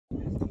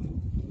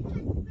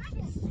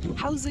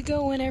How's it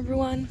going,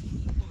 everyone?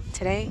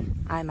 Today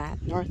I'm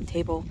at North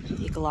Table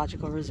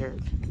Ecological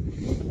Reserve,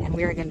 and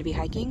we are going to be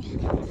hiking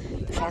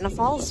the Phantom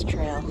Falls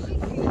Trail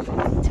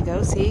to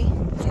go see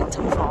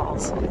Phantom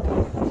Falls.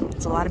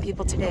 There's a lot of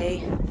people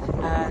today.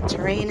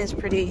 Terrain is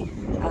pretty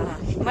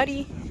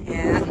muddy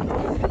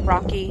and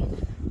rocky,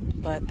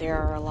 but there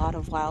are a lot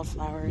of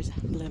wildflowers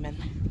blooming.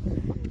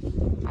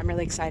 I'm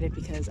really excited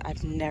because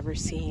I've never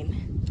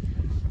seen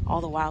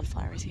all the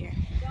wildflowers here.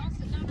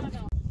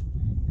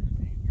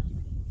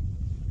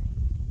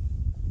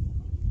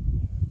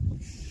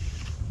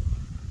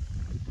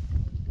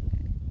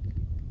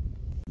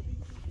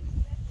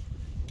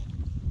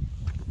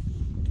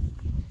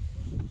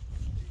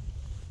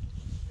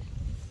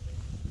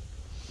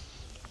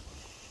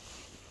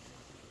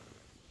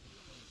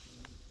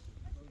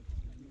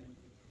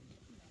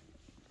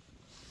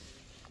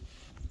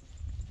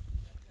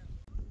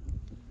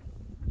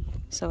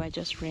 So I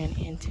just ran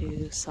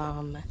into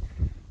some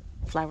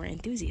flower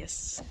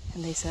enthusiasts,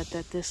 and they said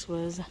that this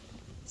was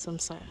some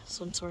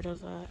sort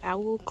of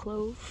owl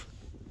clove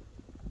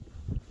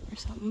or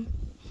something.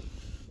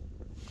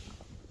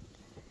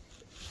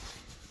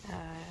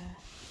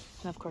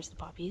 And of course the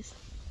poppies.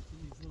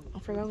 I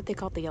forgot what they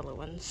called the yellow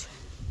ones.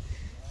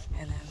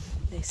 And then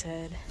they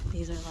said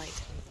these are like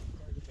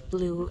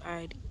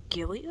blue-eyed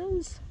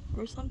gilias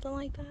or something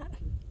like that.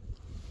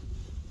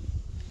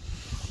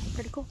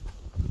 Pretty cool.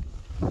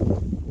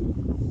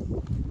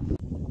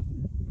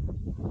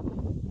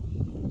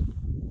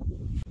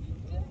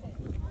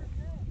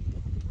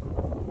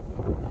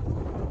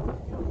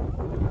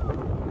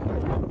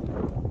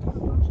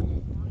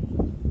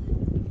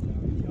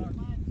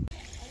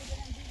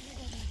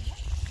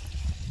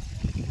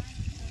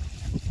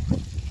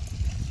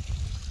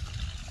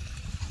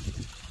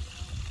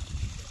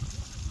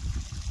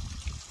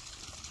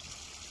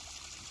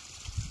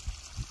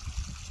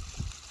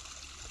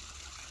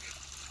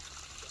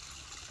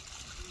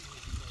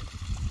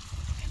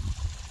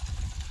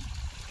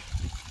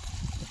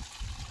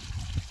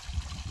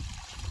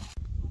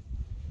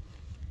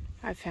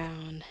 I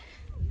found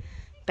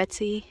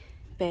Betsy,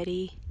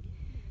 Betty,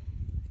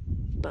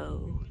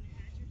 Bo,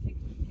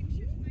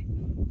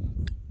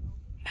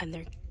 and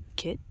their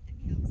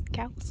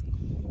cows.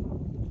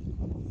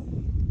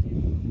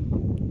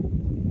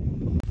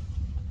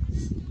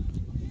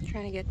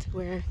 Trying to get to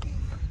where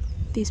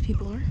these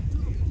people are.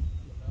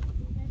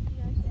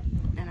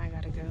 And I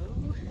gotta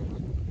go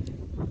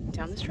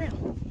down this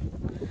trail.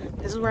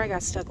 This is where I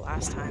got stuck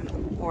last time,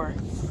 or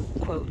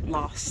quote,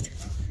 lost.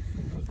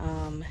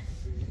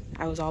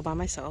 I was all by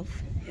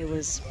myself. It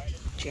was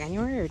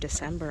January or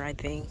December, I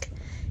think,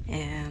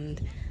 and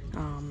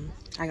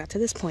I got to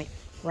this point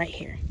right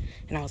here,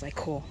 and I was like,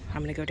 cool,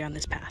 I'm gonna go down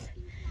this path.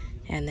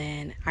 And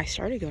then I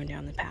started going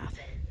down the path,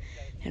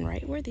 and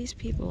right where these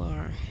people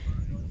are,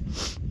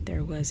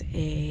 there was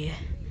a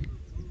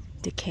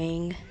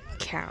decaying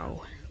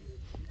cow,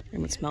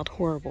 and it smelled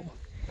horrible,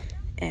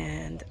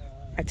 and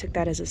I took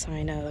that as a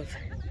sign of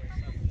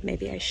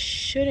maybe I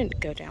shouldn't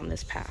go down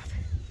this path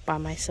by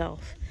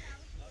myself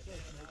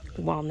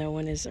while no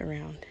one is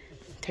around.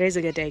 Today's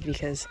a good day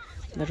because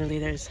literally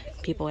there's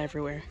people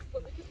everywhere.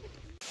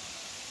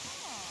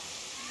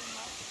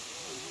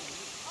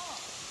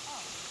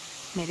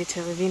 Made it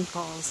to Ravine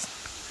Falls.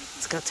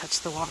 Let's go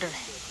touch the water.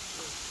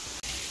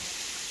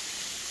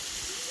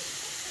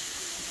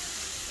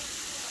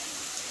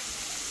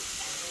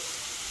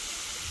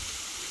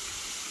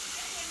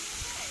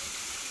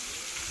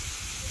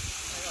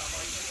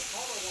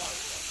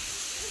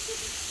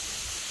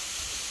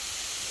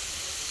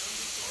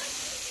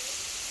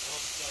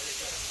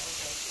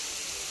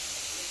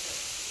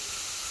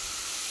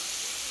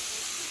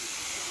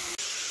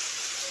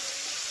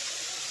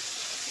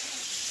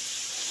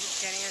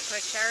 Getting a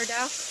quick shower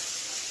douse.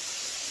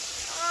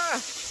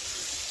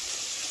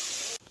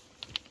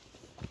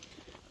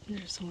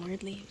 There's some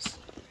weird leaves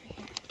right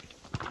here.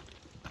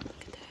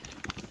 Look at that.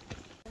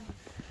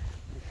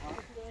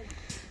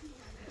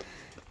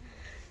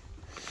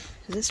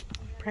 Is this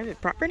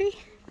private property?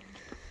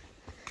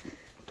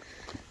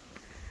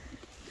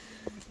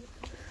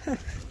 Huh.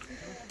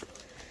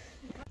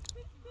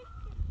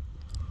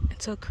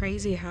 It's so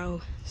crazy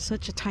how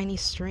such a tiny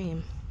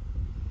stream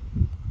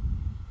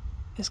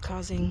is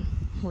causing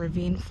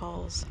ravine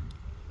falls.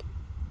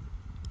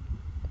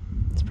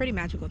 It's pretty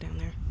magical down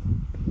there,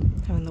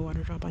 having the water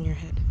drop on your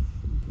head.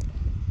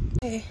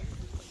 Okay,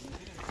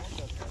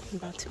 I'm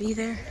about to be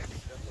there.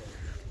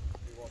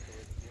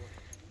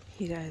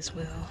 You guys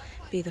will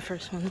be the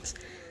first ones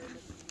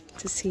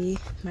to see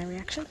my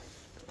reaction.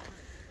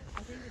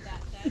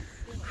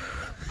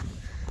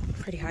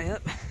 Pretty high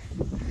up.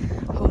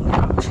 Oh my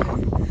gosh,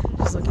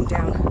 just looking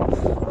down.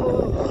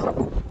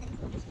 Oh.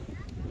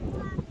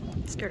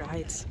 Scared of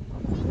heights.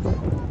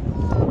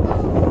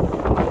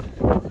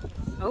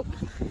 Oh,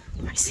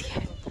 I see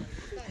it.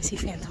 I see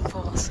Phantom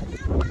Falls.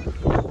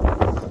 Wow.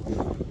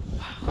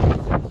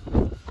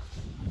 Oh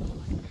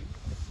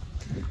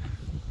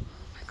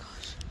my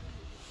gosh.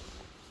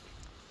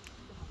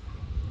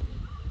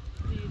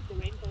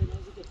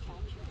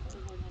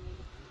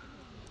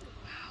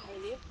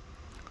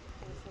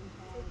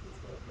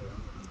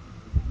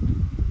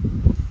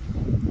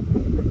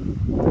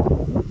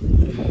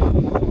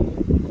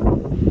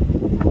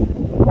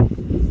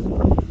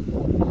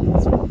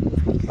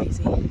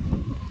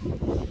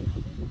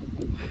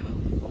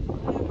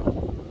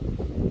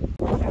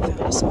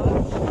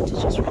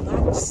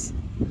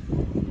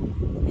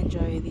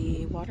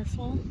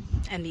 waterfall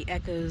and the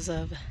echoes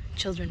of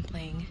children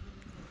playing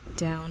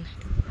down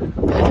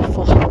by the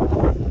fall.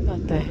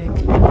 What the heck?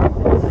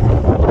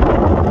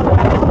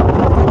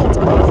 It's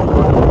amazing.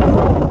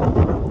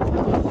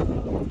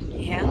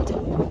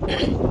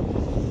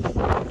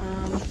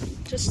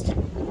 And just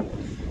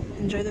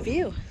enjoy the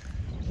view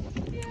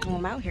while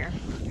I'm out here.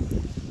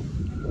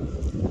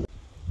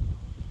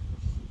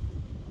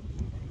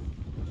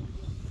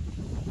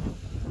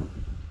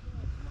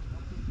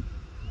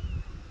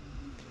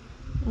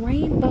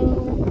 Rainbow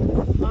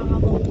by the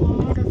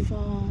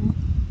waterfall.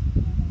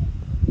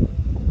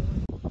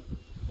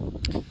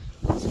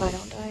 So I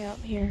don't die up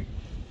here.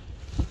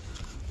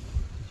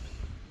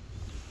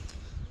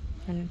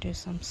 I'm gonna do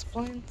some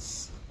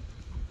splints.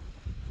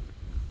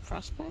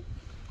 Frostbite.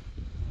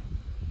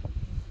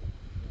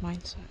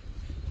 Mindset.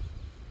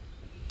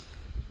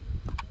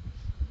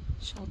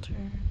 Shelters.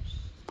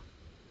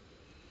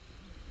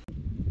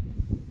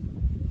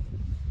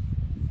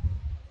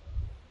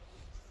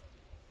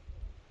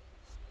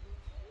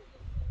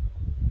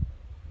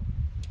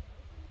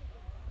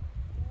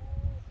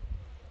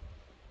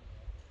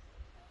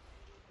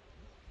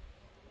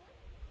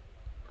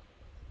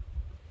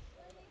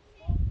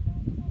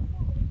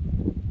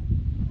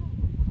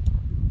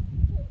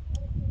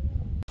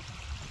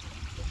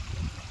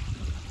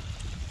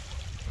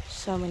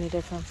 So many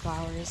different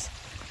flowers.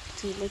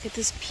 Dude, look at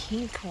this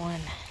pink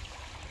one.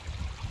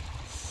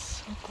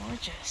 So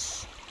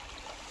gorgeous.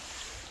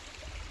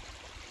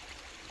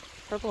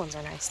 Purple ones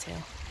are nice too.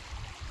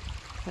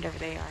 Whatever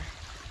they are.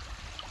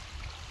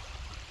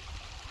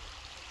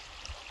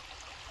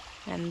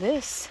 And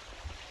this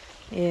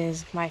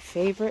is my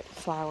favorite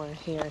flower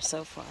here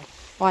so far.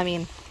 Well, I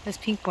mean, this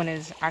pink one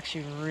is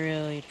actually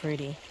really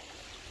pretty.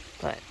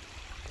 But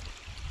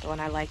the one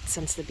I liked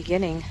since the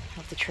beginning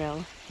of the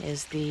trail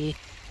is the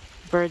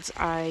bird's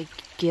eye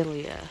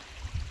gilia.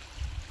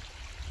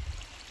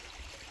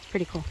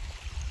 Pretty cool.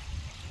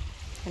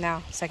 And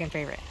now, second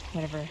favorite,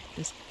 whatever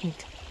this pink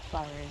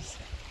flower is.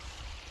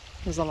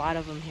 There's a lot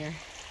of them here.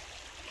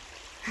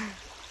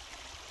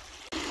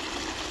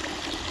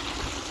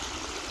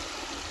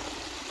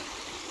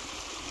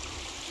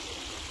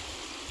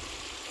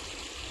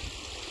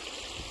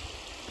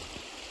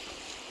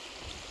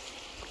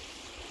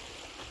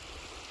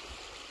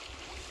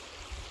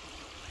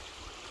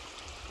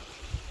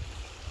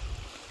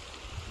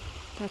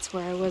 That's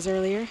where I was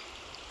earlier.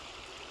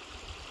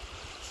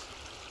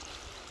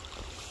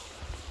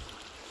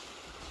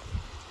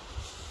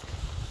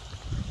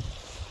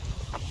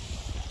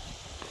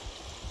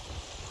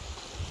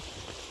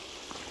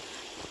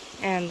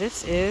 And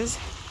this is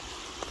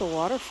the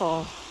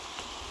waterfall.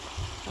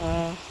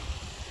 Let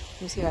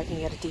me see if I can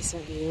get a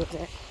decent view of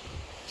it.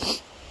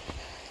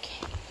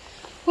 Okay.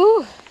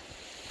 Woo!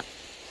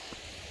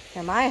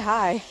 Am I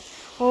high?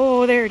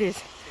 Oh, there it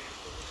is.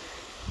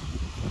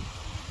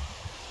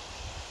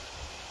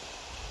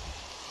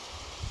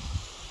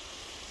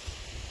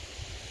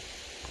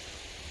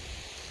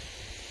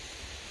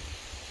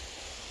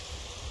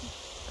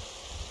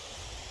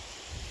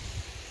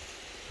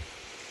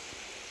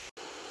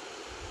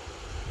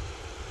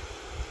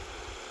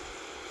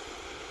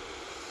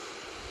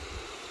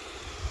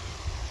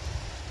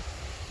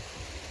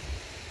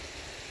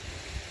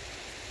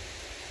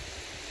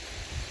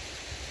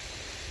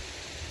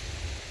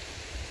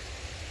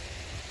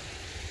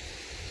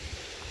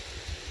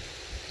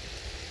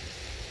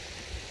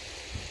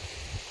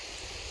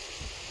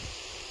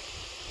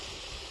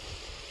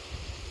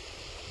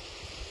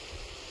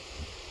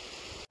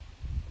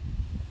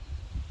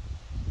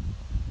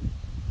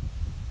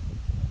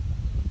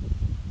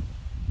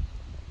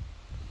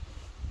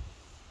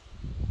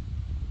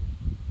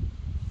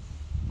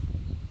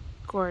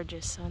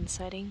 Gorgeous sun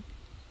setting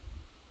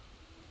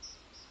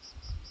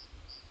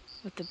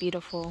with the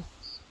beautiful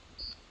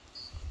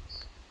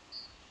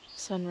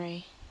sun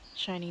ray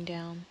shining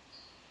down.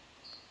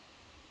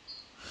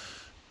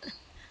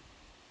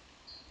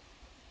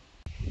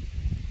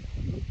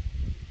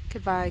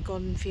 Goodbye,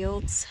 Golden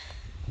Fields.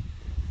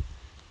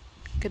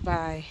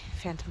 Goodbye,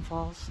 Phantom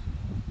Falls.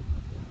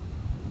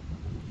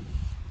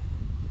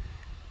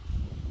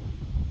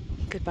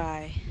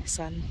 Goodbye,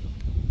 sun.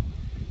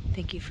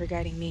 Thank you for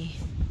guiding me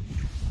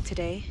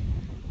today.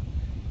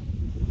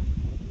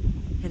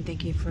 And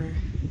thank you for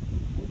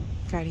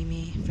guiding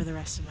me for the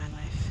rest of my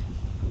life.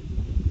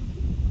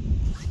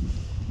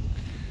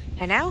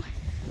 And now,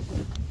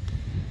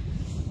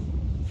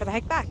 for the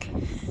hike back.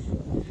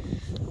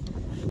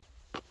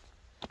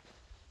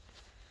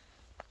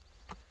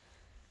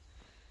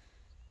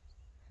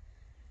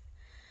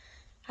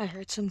 I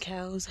heard some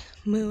cows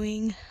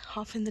mooing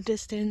off in the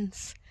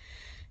distance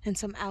and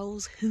some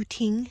owls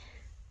hooting.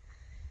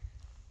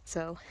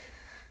 So,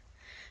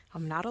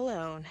 I'm not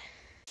alone.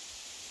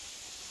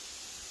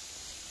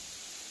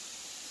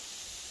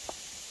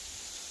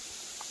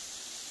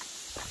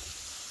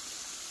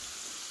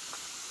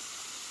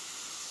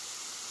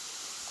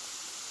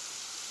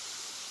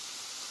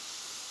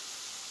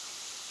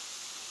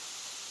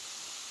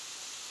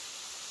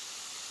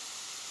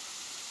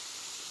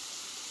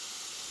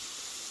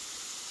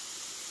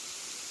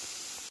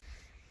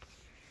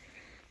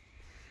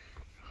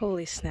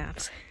 Holy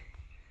snaps.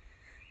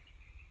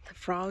 The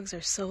frogs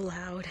are so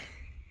loud.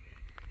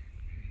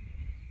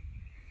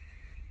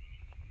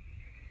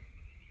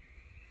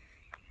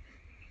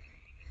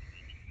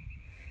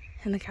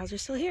 And the cows are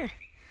still here.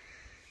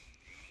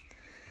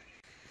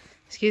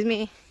 Excuse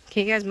me,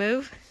 can you guys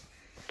move?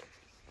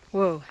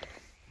 Whoa,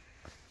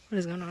 what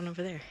is going on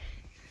over there?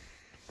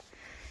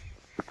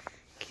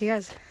 Can you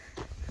guys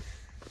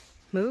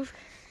move?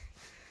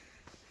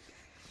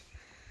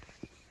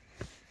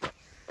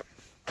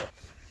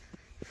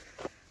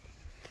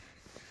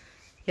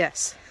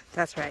 Yes,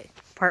 that's right,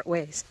 part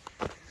ways.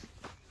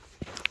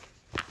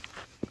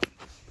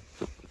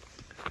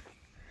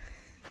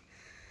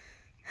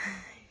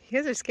 You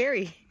guys are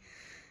scary.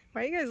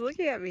 Why are you guys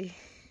looking at me?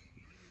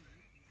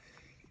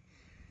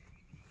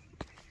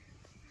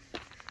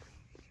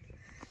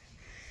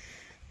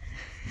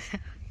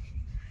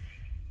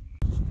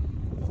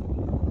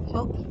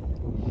 Well,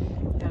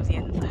 that was the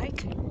end of the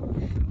hike.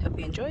 Hope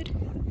you enjoyed.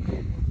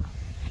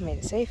 I made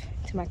it safe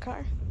to my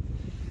car.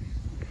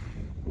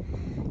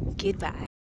 Goodbye.